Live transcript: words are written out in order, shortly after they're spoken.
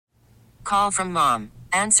call from mom.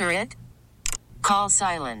 Answer it. Call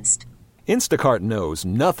silenced. Instacart knows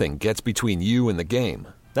nothing gets between you and the game.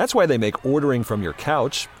 That's why they make ordering from your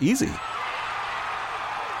couch easy.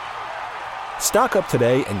 Stock up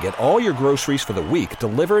today and get all your groceries for the week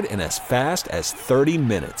delivered in as fast as 30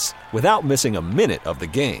 minutes without missing a minute of the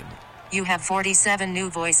game. You have 47 new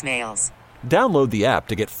voicemails. Download the app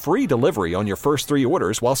to get free delivery on your first 3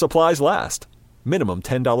 orders while supplies last. Minimum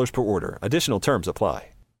 $10 per order. Additional terms apply.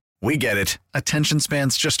 We get it. Attention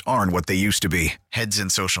spans just aren't what they used to be. Heads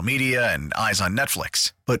in social media and eyes on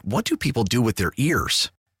Netflix. But what do people do with their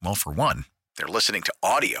ears? Well, for one, they're listening to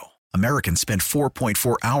audio. Americans spend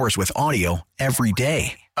 4.4 hours with audio every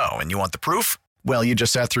day. Oh, and you want the proof? Well, you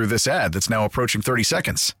just sat through this ad that's now approaching 30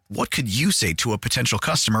 seconds. What could you say to a potential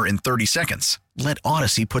customer in 30 seconds? Let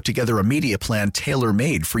Odyssey put together a media plan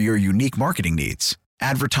tailor-made for your unique marketing needs.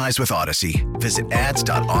 Advertise with Odyssey. Visit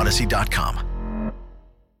ads.odyssey.com.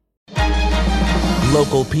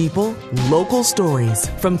 Local people, local stories.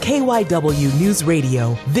 From KYW News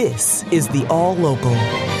Radio, this is the All Local.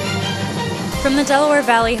 From the Delaware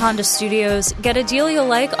Valley Honda Studios, get a deal you'll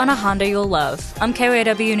like on a Honda you'll love. I'm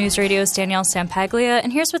KYW News Radio's Danielle Sampaglia,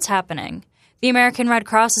 and here's what's happening. The American Red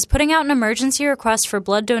Cross is putting out an emergency request for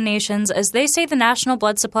blood donations as they say the national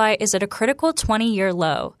blood supply is at a critical 20-year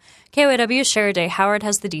low. KYW's Sheriday Howard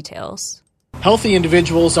has the details. Healthy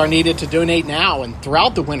individuals are needed to donate now and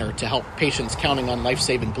throughout the winter to help patients counting on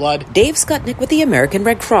life-saving blood. Dave Skutnik with the American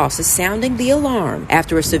Red Cross is sounding the alarm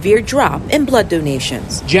after a severe drop in blood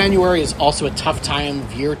donations. January is also a tough time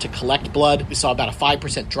of year to collect blood. We saw about a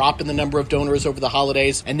 5% drop in the number of donors over the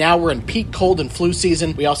holidays, and now we're in peak cold and flu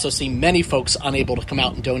season. We also see many folks unable to come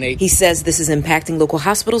out and donate. He says this is impacting local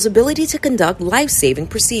hospitals' ability to conduct life-saving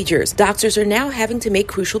procedures. Doctors are now having to make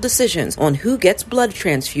crucial decisions on who gets blood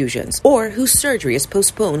transfusions or whose surgery is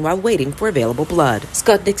postponed while waiting for available blood.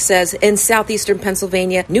 Skutnik says in southeastern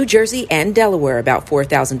Pennsylvania, New Jersey, and Delaware, about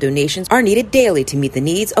 4,000 donations are needed daily to meet the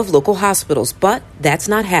needs of local hospitals, but that's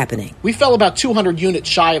not happening. We fell about 200 units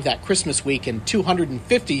shy of that Christmas week and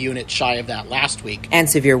 250 units shy of that last week. And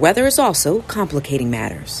severe weather is also complicating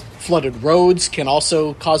matters. Flooded roads can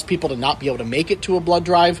also cause people to not be able to make it to a blood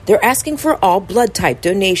drive. They're asking for all blood type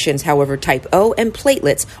donations. However, type O and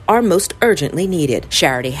platelets are most urgently needed.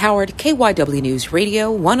 Sheriday Howard, KYW News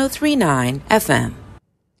Radio, 103.9 FM.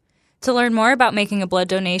 To learn more about making a blood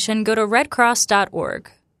donation, go to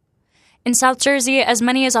redcross.org. In South Jersey, as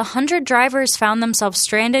many as 100 drivers found themselves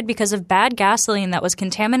stranded because of bad gasoline that was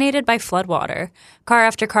contaminated by floodwater. Car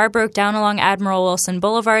after car broke down along Admiral Wilson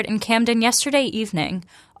Boulevard in Camden yesterday evening,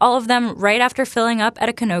 all of them right after filling up at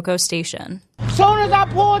a Conoco station. As soon as I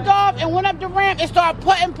pulled off and went up the ramp, it started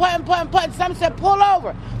putting. Some said, pull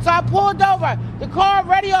over. So I pulled over. The car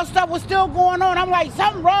radio stuff was still going on. I'm like,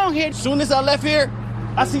 something wrong here. As soon as I left here,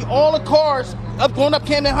 I see all the cars going up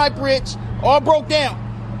Camden High Bridge, all broke down.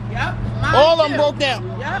 Yep. All of them broke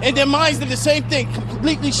down. Yep. And then mine did the same thing,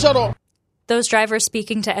 completely shut off. Those drivers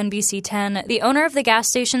speaking to NBC 10, the owner of the gas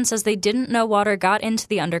station says they didn't know water got into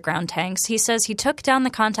the underground tanks. He says he took down the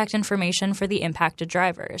contact information for the impacted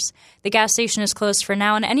drivers. The gas station is closed for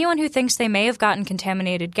now, and anyone who thinks they may have gotten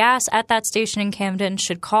contaminated gas at that station in Camden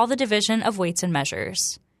should call the Division of Weights and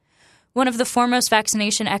Measures. One of the foremost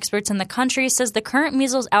vaccination experts in the country says the current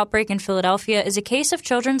measles outbreak in Philadelphia is a case of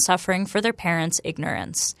children suffering for their parents'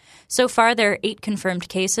 ignorance. So far, there are 8 confirmed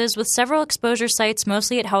cases, with several exposure sites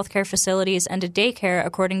mostly at healthcare facilities and a daycare,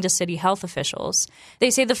 according to city health officials. They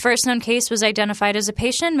say the first known case was identified as a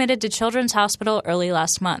patient admitted to Children's Hospital early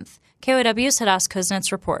last month. KOW's Hadas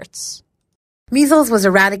Kuznets reports. Measles was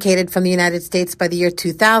eradicated from the United States by the year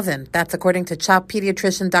 2000. That's according to CHOP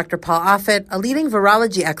pediatrician Dr. Paul Offit, a leading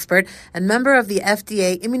virology expert and member of the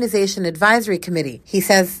FDA Immunization Advisory Committee. He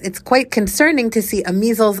says it's quite concerning to see a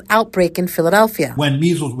measles outbreak in Philadelphia. When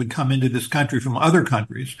measles would come into this country from other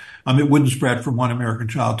countries, it wouldn't spread from one American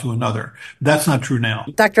child to another. That's not true now.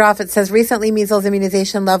 Dr. Offit says recently measles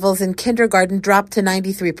immunization levels in kindergarten dropped to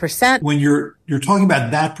 93%. When you're talking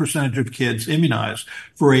about that percentage of kids immunized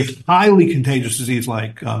for a highly contagious disease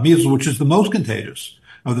like measles, which is the most contagious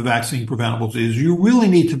of the vaccine preventable disease, you really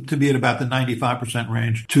need to be at about the 95%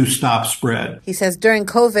 range to stop spread. He says during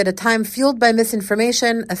COVID, a time fueled by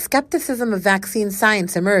misinformation, a skepticism of vaccine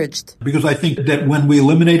science emerged. Because I think that when we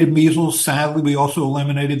eliminated measles, sadly, we also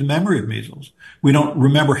eliminated the memory of measles. We don't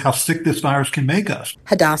remember how sick this virus can make us.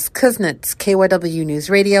 Hadas Kuznets, KYW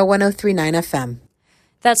News Radio, 103.9 FM.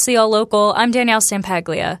 That's the All Local. I'm Danielle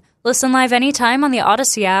Sampaglia. Listen live anytime on the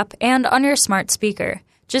Odyssey app and on your smart speaker.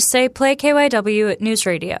 Just say play KYW News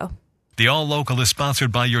Radio. The All Local is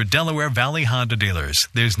sponsored by your Delaware Valley Honda dealers.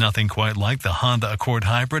 There's nothing quite like the Honda Accord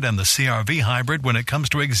Hybrid and the CR-V Hybrid when it comes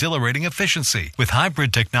to exhilarating efficiency. With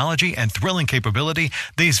hybrid technology and thrilling capability,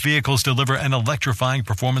 these vehicles deliver an electrifying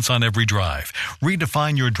performance on every drive.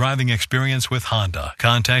 Redefine your driving experience with Honda.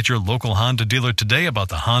 Contact your local Honda dealer today about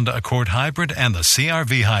the Honda Accord Hybrid and the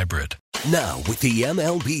CR-V Hybrid. Now, with the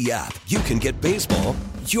MLB app, you can get baseball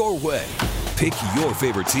your way. Pick your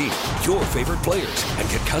favorite team, your favorite players, and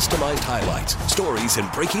get customized highlights, stories,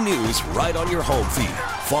 and breaking news right on your home feed.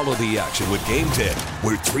 Follow the action with Game 10,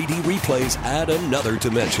 where 3D replays add another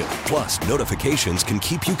dimension. Plus, notifications can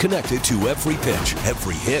keep you connected to every pitch,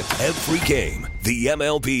 every hit, every game. The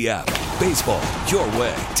MLB app. Baseball your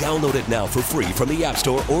way. Download it now for free from the App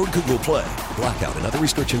Store or Google Play. Blackout and other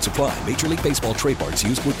restrictions apply. Major League Baseball trademarks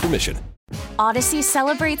used with permission. Odyssey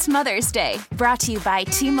celebrates Mother's Day, brought to you by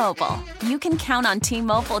T-Mobile. You can count on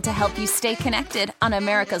T-Mobile to help you stay connected on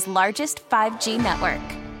America's largest 5G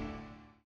network.